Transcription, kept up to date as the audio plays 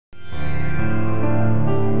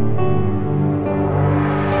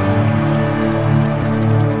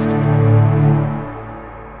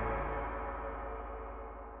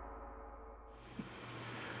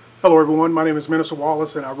Hello everyone, my name is Minister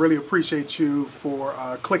Wallace and I really appreciate you for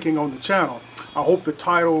clicking on the channel. I hope the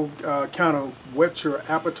title kind of whets your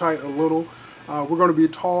appetite a little. We're going to be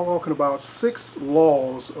talking about 6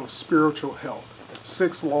 laws of spiritual health.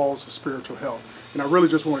 6 laws of spiritual health. And I really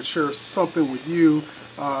just want to share something with you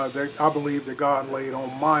that I believe that God laid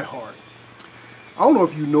on my heart. I don't know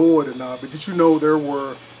if you know it or not, but did you know there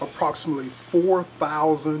were approximately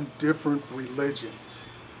 4,000 different religions?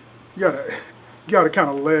 You gotta kind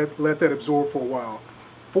of let that absorb for a while.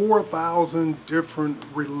 4,000 different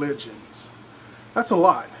religions. That's a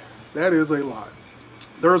lot. That is a lot.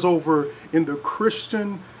 There's over in the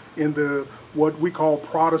Christian, in the what we call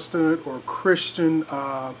Protestant or Christian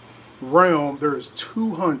realm, there's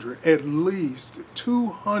 200, at least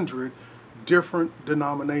 200 different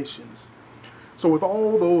denominations. So with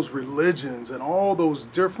all those religions and all those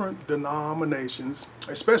different denominations,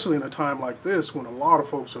 especially in a time like this when a lot of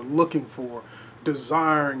folks are looking for,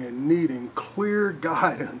 desiring and needing clear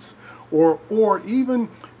guidance, or even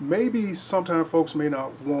maybe sometimes folks may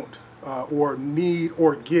not want or need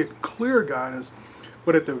or get clear guidance,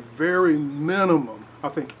 but at the very minimum, I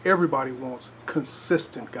think everybody wants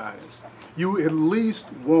consistent guidance. You at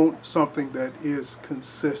least want something that is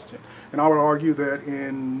consistent. And I would argue that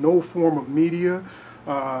in no form of media,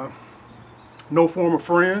 no form of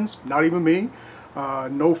friends, not even me,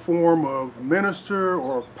 no form of minister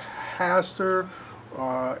or pastor,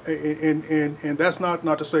 and that's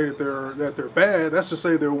not to say that they're bad. That's to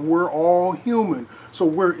say that we're all human, so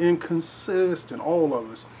we're inconsistent, all of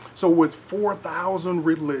us. So with 4,000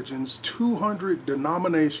 religions, 200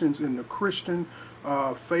 denominations in the Christian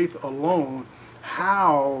faith alone,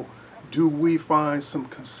 how do we find some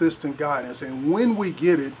consistent guidance? And when we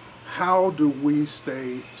get it, how do we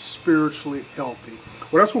stay spiritually healthy?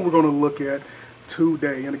 Well, that's what we're going to look at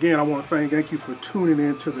today. And again, I want to thank you for tuning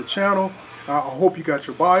in to the channel. I hope you got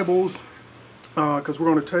your Bibles, because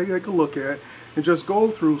we're going to take a look at and just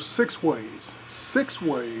go through 6 ways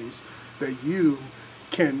that you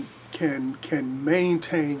can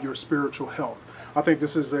maintain your spiritual health. I think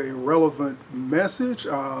this is a relevant message.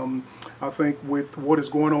 I think with what is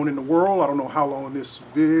going on in the world, I don't know how long this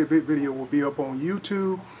video will be up on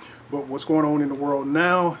YouTube, but what's going on in the world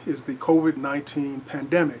now is the COVID-19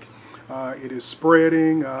 pandemic. It is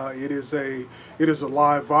spreading. It is a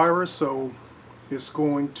live virus, so it's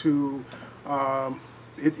going to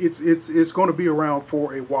it's going to be around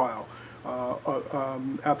for a while.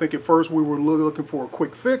 I think at first we were looking for a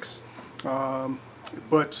quick fix,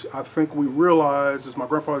 but I think we realized, as my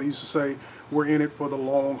grandfather used to say, we're in it for the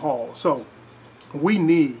long haul. So we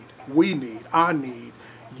need, I need,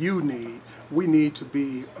 you need, we need to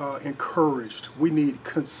be encouraged. We need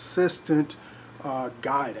consistent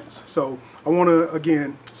guidance. So I want to,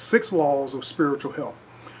 again, 6 laws of spiritual health.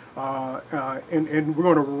 And we're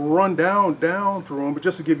going to run down through them, but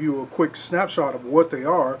just to give you a quick snapshot of what they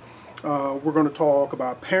are, we're going to talk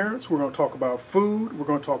about parents, we're going to talk about food, we're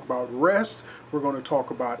going to talk about rest, we're going to talk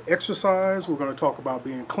about exercise, we're going to talk about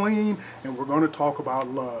being clean, and we're going to talk about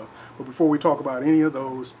love. But before we talk about any of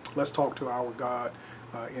those, let's talk to our God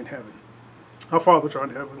in heaven. Our Father, which art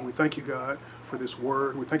in heaven, we thank you, God, for this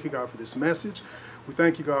word. We thank you, God, for this message. We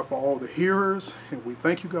thank you, God, for all the hearers, and we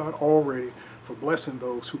thank you, God, already for blessing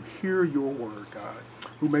those who hear your word, God,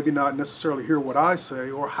 who maybe not necessarily hear what I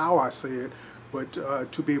say or how I say it, but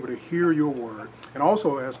to be able to hear your word. And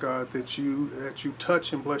also ask, God, that you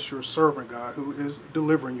touch and bless your servant, God, who is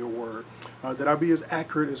delivering your word, that I be as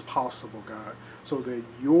accurate as possible, God, so that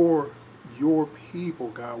your people,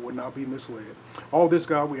 God, would not be misled. All this,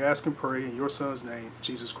 God, we ask and pray in your Son's name,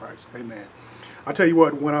 Jesus Christ. Amen. I tell you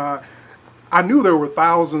what, when I knew there were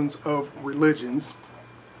thousands of religions,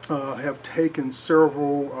 have taken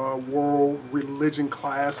several world religion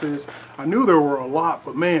classes. I knew there were a lot,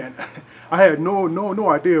 but man, I had no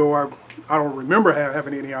idea, or I don't remember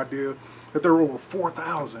having any idea that there were over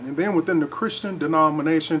 4,000. And then within the Christian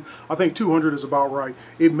denomination, I think 200 is about right.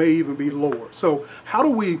 It may even be lower. So how do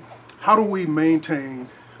we maintain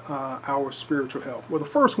our spiritual health? Well, the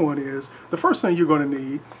first thing you're going to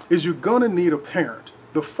need is you're going to need a parent.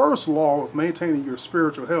 The first law of maintaining your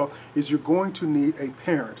spiritual health is you're going to need a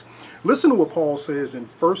parent. Listen to what Paul says in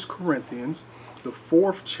 1 Corinthians, the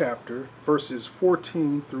 4th chapter, verses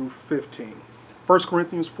 14 through 15. 1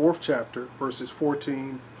 Corinthians 4th chapter, verses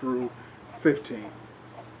 14 through 15.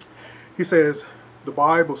 He says, the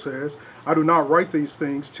Bible says, I do not write these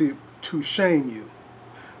things to shame you,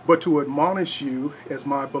 but to admonish you as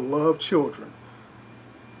my beloved children.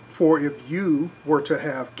 For if you were to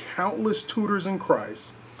have countless tutors in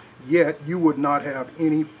Christ, yet you would not have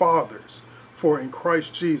any fathers. For in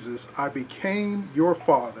Christ Jesus I became your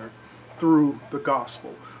father through the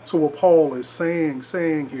gospel. So what Paul is saying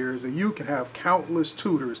here is that you can have countless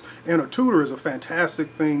tutors, and a tutor is a fantastic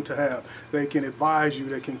thing to have. They can advise you,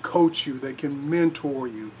 they can coach you, they can mentor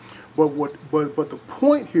you. But the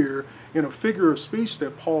point here, in a figure of speech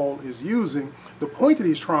that Paul is using, the point that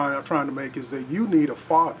he's trying to make is that you need a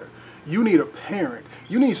father, you need a parent,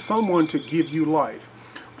 you need someone to give you life.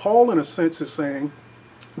 Paul, in a sense, is saying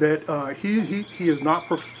that he is not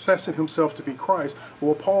professing himself to be Christ.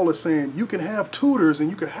 Well, Paul is saying you can have tutors and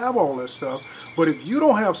you can have all that stuff, but if you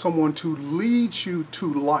don't have someone to lead you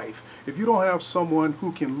to life, if you don't have someone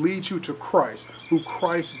who can lead you to Christ, who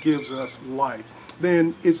Christ gives us life,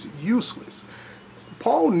 then it's useless.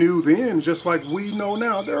 Paul knew then, just like we know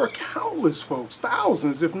now, there are countless folks,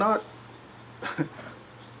 thousands, if not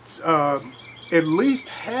at least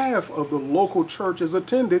half of the local church is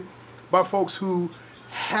attended by folks who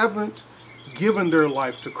haven't given their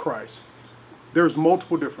life to Christ. There's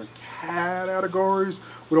multiple different categories.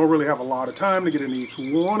 We don't really have a lot of time to get into each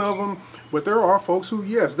one of them, but there are folks who,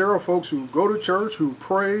 yes, there are folks who go to church, who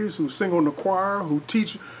praise, who sing on the choir, who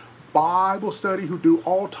teach Bible study, who do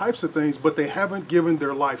all types of things, but they haven't given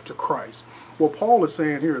their life to Christ. What Paul is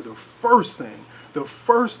saying here, the first thing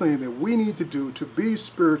that we need to do to be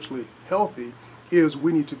spiritually healthy is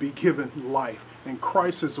we need to be given life. And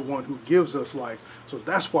Christ is the one who gives us life. So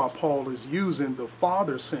that's why Paul is using the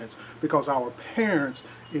father sense, because our parents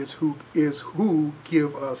is who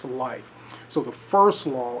give us life. So the first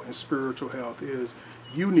law in spiritual health is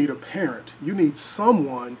you need a parent. You need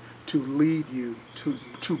someone to lead you,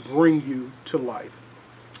 to bring you to life.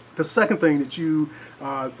 The second thing that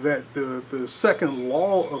the second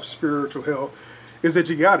law of spiritual health is that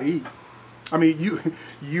you got to eat. I mean,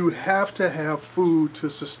 you have to have food to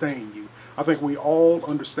sustain you. I think we all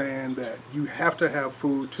understand that you have to have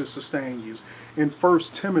food to sustain you. In 1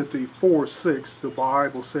 Timothy 4:6, the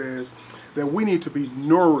Bible says that we need to be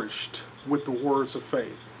nourished with the words of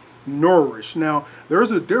faith. Nourished. Now,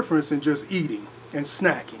 there's a difference in just eating and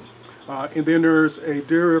snacking. And then there's a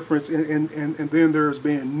difference and then there's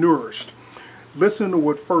being nourished. Listen to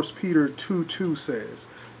what 1 Peter 2:2 says.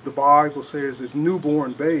 The Bible says, as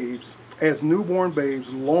newborn babes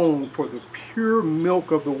long for the pure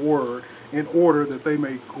milk of the word, in order that they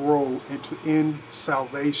may grow in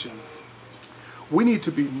salvation. We need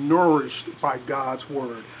to be nourished by God's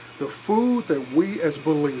word. The food that we as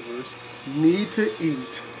believers need to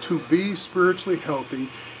eat to be spiritually healthy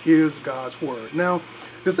is God's word. Now,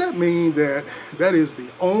 does that mean that that is the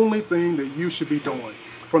only thing that you should be doing?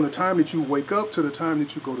 From the time that you wake up to the time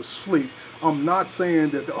that you go to sleep, I'm not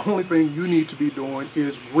saying that the only thing you need to be doing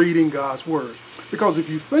is reading God's word. Because if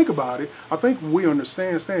you think about it, I think we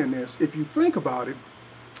understand this. If you think about it,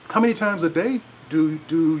 how many times a day do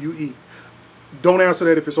you eat? Don't answer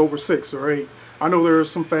that if it's over 6 or 8. I know there are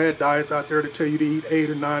some fad diets out there that tell you to eat 8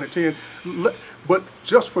 or 9 or 10. But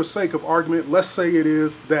just for sake of argument, let's say it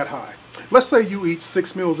is that high. Let's say you eat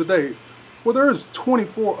 6 meals a day. Well, there's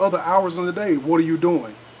 24 other hours in the day. What are you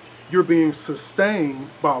doing? You're being sustained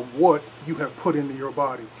by what you have put into your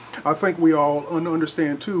body. I think we all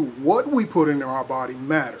understand too, what we put into our body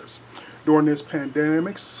matters. During this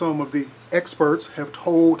pandemic, some of the experts have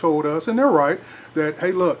told us, and they're right, that,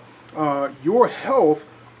 hey, look, your health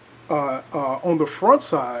on the front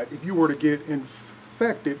side, if you were to get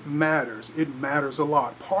infected, matters. It matters a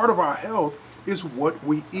lot. Part of our health is what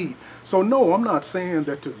we eat. So no, I'm not saying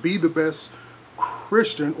that to be the best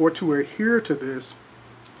Christian or to adhere to this,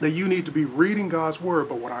 that you need to be reading God's word.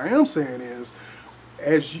 But what I am saying is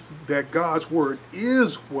that God's word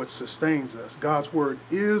is what sustains us. God's word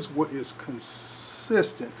is what is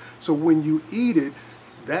consistent. So when you eat it,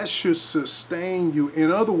 that should sustain you.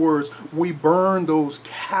 In other words, we burn those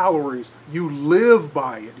calories. You live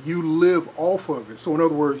by it. You live off of it. So in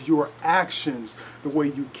other words, your actions, the way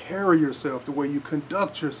you carry yourself, the way you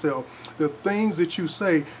conduct yourself, the things that you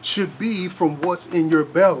say should be from what's in your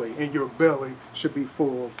belly, and your belly should be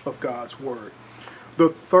full of God's word.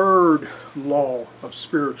 The third law of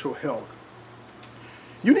spiritual health: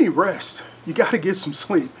 you need rest. You got to get some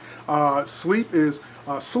sleep.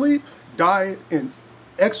 Sleep, diet, and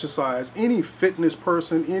exercise. Any fitness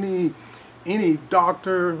person, any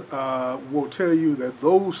doctor will tell you that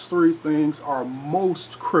those 3 things are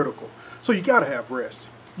most critical. So you got to have rest.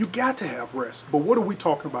 You got to have rest. But what are we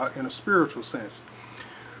talking about in a spiritual sense?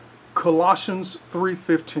 Colossians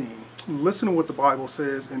 3:15. Listen to what the Bible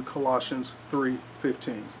says in Colossians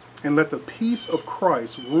 3:15. And let the peace of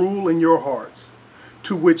Christ rule in your hearts,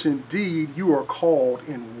 to which indeed you are called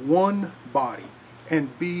in one body,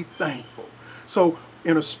 and be thankful. So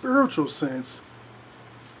in a spiritual sense,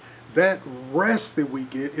 That rest that we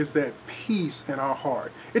get is that peace in our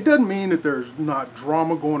heart. It doesn't mean that there's not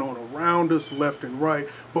drama going on around us left and right,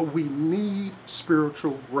 but we need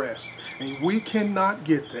spiritual rest. And we cannot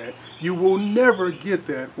get that. You will never get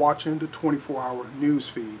that watching the 24-hour news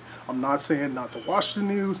feed. I'm not saying not to watch the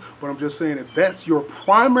news, but I'm just saying if that's your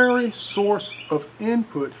primary source of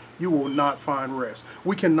input, you will not find rest.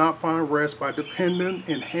 We cannot find rest by depending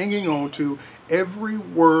and hanging on to every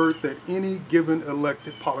word that any given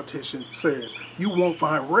elected politician says. You won't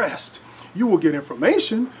find rest. You will get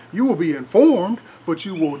information, you will be informed, but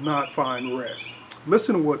you will not find rest.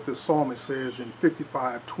 Listen to what the psalmist says in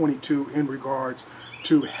 55:22 in regards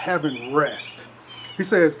to having rest. He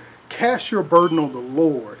says, "Cast your burden on the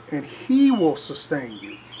Lord, and he will sustain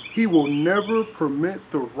you. He will never permit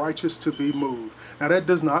the righteous to be moved." Now that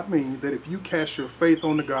does not mean that if you cast your faith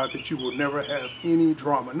on the God that you will never have any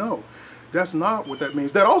drama. No, that's not what that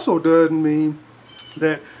means. That also doesn't mean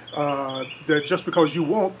that that just because you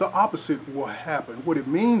won't, the opposite will happen. What it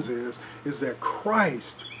means is that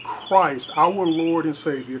Christ, our Lord and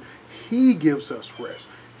Savior, he gives us rest.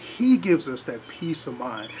 He gives us that peace of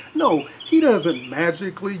mind. No, he doesn't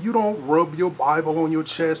magically, you don't rub your Bible on your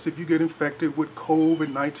chest if you get infected with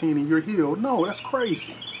COVID-19 and you're healed. No, that's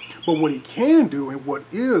crazy. But what he can do and what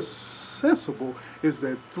is sensible is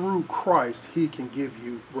that through Christ, he can give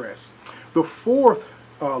you rest. The fourth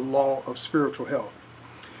law of spiritual health.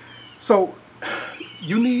 So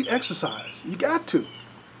you need exercise. You got to.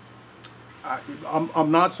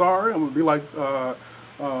 I'm not sorry. I'm going to be like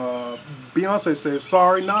Beyonce says,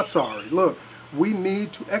 sorry, not sorry. Look, we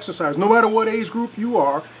need to exercise. No matter what age group you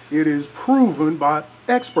are, it is proven by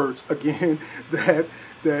experts, again, that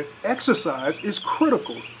exercise is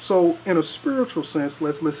critical. So in a spiritual sense,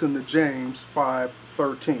 let's listen to James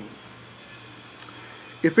 5:13.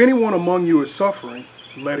 If anyone among you is suffering,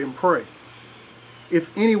 let him pray. If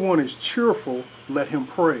anyone is cheerful, let him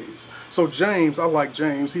praise. So James, I like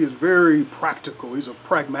James. He is very practical. He's a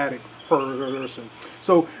pragmatic person.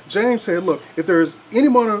 So James said, look, if there's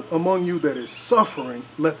anyone among you that is suffering,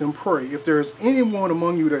 let them pray. If there's anyone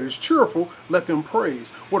among you that is cheerful, let them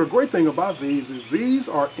praise. What a great thing about these is these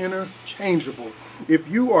are interchangeable. If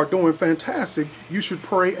you are doing fantastic, you should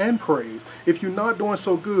pray and praise. If you're not doing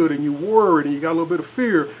so good and you're worried and you got a little bit of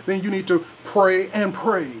fear, then you need to pray and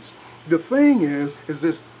praise. The thing is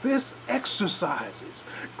this exercises.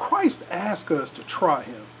 Christ asked us to try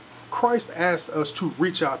him. Christ asked us to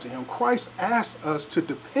reach out to him. Christ asked us to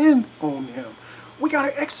depend on him. We got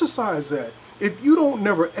to exercise that. If you don't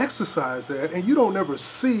never exercise that and you don't never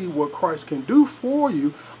see what Christ can do for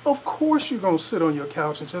you, of course you're going to sit on your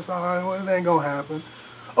couch and just, well, it ain't going to happen.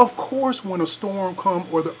 Of course, when a storm comes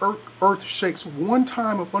or the earth shakes one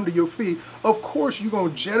time up under your feet, of course you're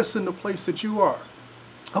going to jettison the place that you are.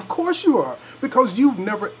 Of course you are, because you've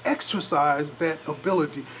never exercised that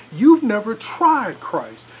ability. You've never tried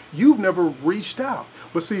Christ. You've never reached out.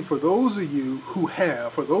 But see, for those of you who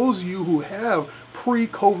have,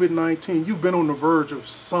 pre-COVID-19, you've been on the verge of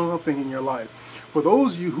something in your life. For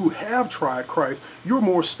those of you who have tried Christ, you're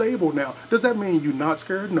more stable now. Does that mean you're not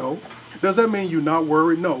scared? No. Does that mean you're not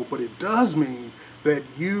worried? No. But it does mean that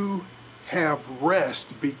you have rest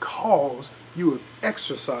because you have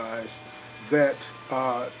exercised that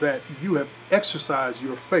you have exercised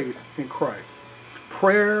your faith in Christ.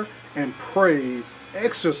 Prayer and praise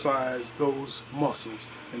exercise those muscles,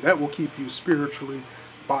 and that will keep you spiritually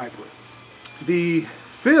vibrant. The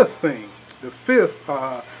fifth thing, the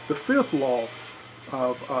fifth law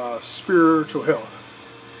of spiritual health,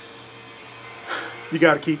 you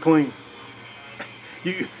got to keep clean.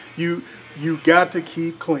 You got to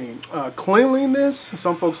keep clean. Cleanliness,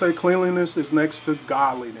 some folks say cleanliness is next to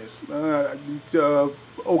godliness.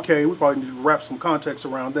 Okay, we probably need to wrap some context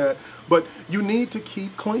around that, but you need to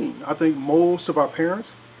keep clean. I think most of our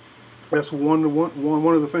parents, that's one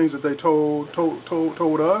of the things that they told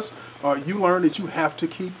us. You learn that you have to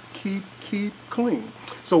keep clean.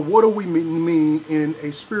 So what do we mean in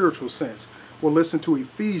a spiritual sense? Well, listen to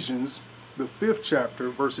Ephesians, the 5th chapter,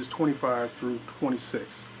 verses 25 through 26.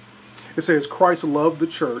 It says, Christ loved the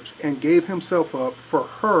church and gave himself up for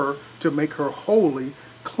her to make her holy,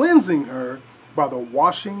 cleansing her by the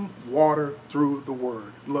washing water through the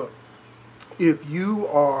word. Look, if you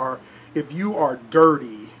are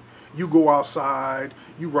dirty, you go outside,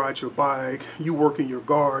 you ride your bike, you work in your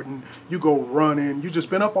garden, you go running, you just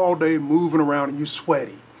been up all day moving around and you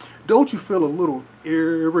sweaty. Don't you feel a little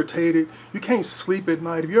irritated? You can't sleep at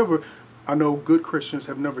night. Have you ever... I know good Christians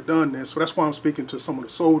have never done this, so that's why I'm speaking to some of the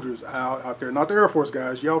soldiers out there, not the Air Force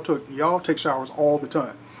guys. Y'all take showers all the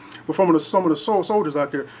time. But some of the soldiers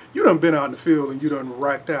out there, you done been out in the field and you done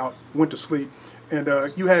racked out, went to sleep, and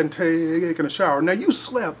you hadn't taken a shower. Now you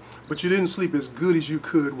slept, but you didn't sleep as good as you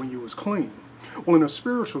could when you was clean. Well, in a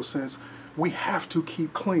spiritual sense, we have to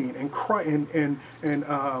keep clean and cry. And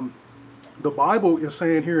the Bible is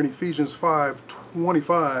saying here in Ephesians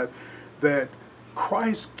 5:25 that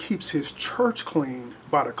Christ keeps his church clean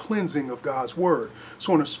by the cleansing of God's word.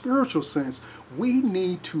 So in a spiritual sense, we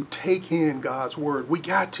need to take in God's word. We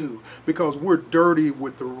got to, because we're dirty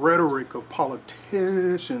with the rhetoric of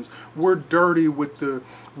politicians. We're dirty with the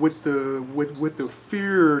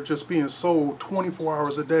fear just being sold 24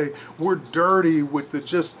 hours a day. We're dirty with the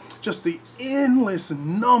just the endless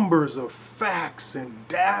numbers of facts and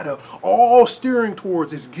data, all steering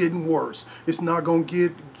towards it's getting worse. It's not going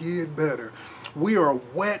to get better. We are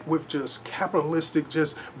wet with just capitalistic,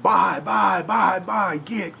 just buy,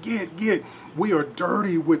 get. We are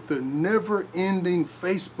dirty with the never-ending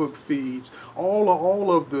Facebook feeds, all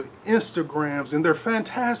of the Instagrams, and they're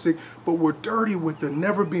fantastic, but we're dirty with the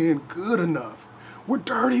never being good enough. We're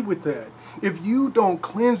dirty with that. If you don't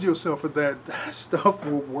cleanse yourself of that, that stuff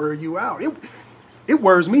will wear you out. It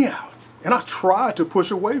wears me out, and I try to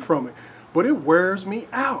push away from it, but it wears me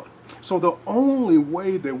out. So the only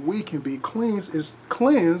way that we can be cleansed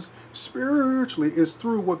spiritually is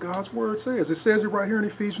through what God's word says. It says it right here in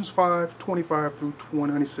Ephesians 5:25 through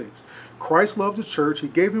 26. Christ loved the church. He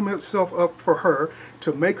gave himself up for her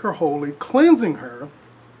to make her holy, cleansing her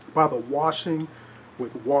by the washing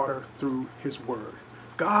with water through his word.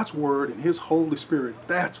 God's word and his Holy Spirit,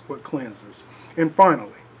 that's what cleanses. And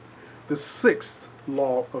finally, the sixth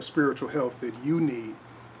law of spiritual health that you need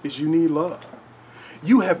is you need love.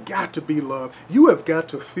 You have got to be loved. You have got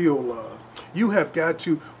to feel love. You have got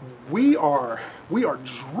to, we are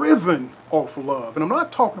driven off love. And I'm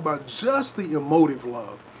not talking about just the emotive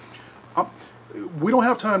love. We don't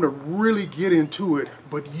have time to really get into it,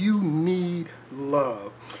 but you need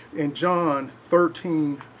love. In John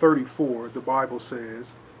 13:34, the Bible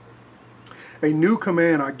says, "A new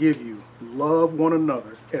command I give you, love one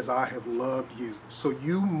another as I have loved you." So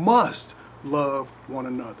you must love one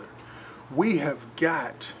another. We have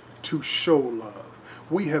got to show love.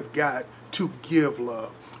 We have got to give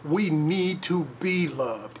love. We need to be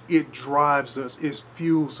loved. It drives us, it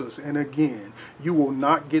fuels us. And again, you will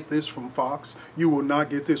not get this from Fox. You will not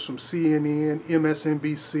get this from CNN,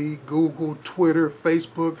 MSNBC, Google, Twitter,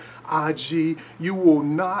 Facebook, IG. You will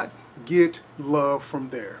not get love from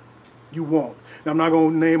there. You won't. Now, I'm not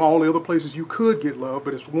going to name all the other places you could get love,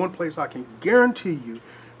 but it's one place I can guarantee you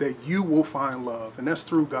that you will find love, and that's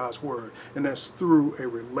through God's word, and that's through a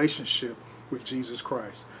relationship with Jesus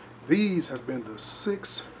Christ. These have been the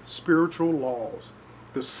 6 spiritual laws,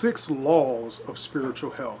 the 6 laws of spiritual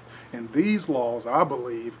health. And these laws, I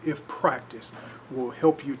believe, if practiced, will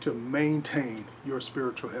help you to maintain your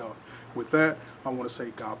spiritual health. With that, I want to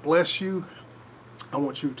say God bless you. I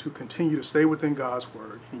want you to continue to stay within God's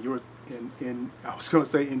word. I was going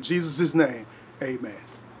to say in Jesus' name, amen.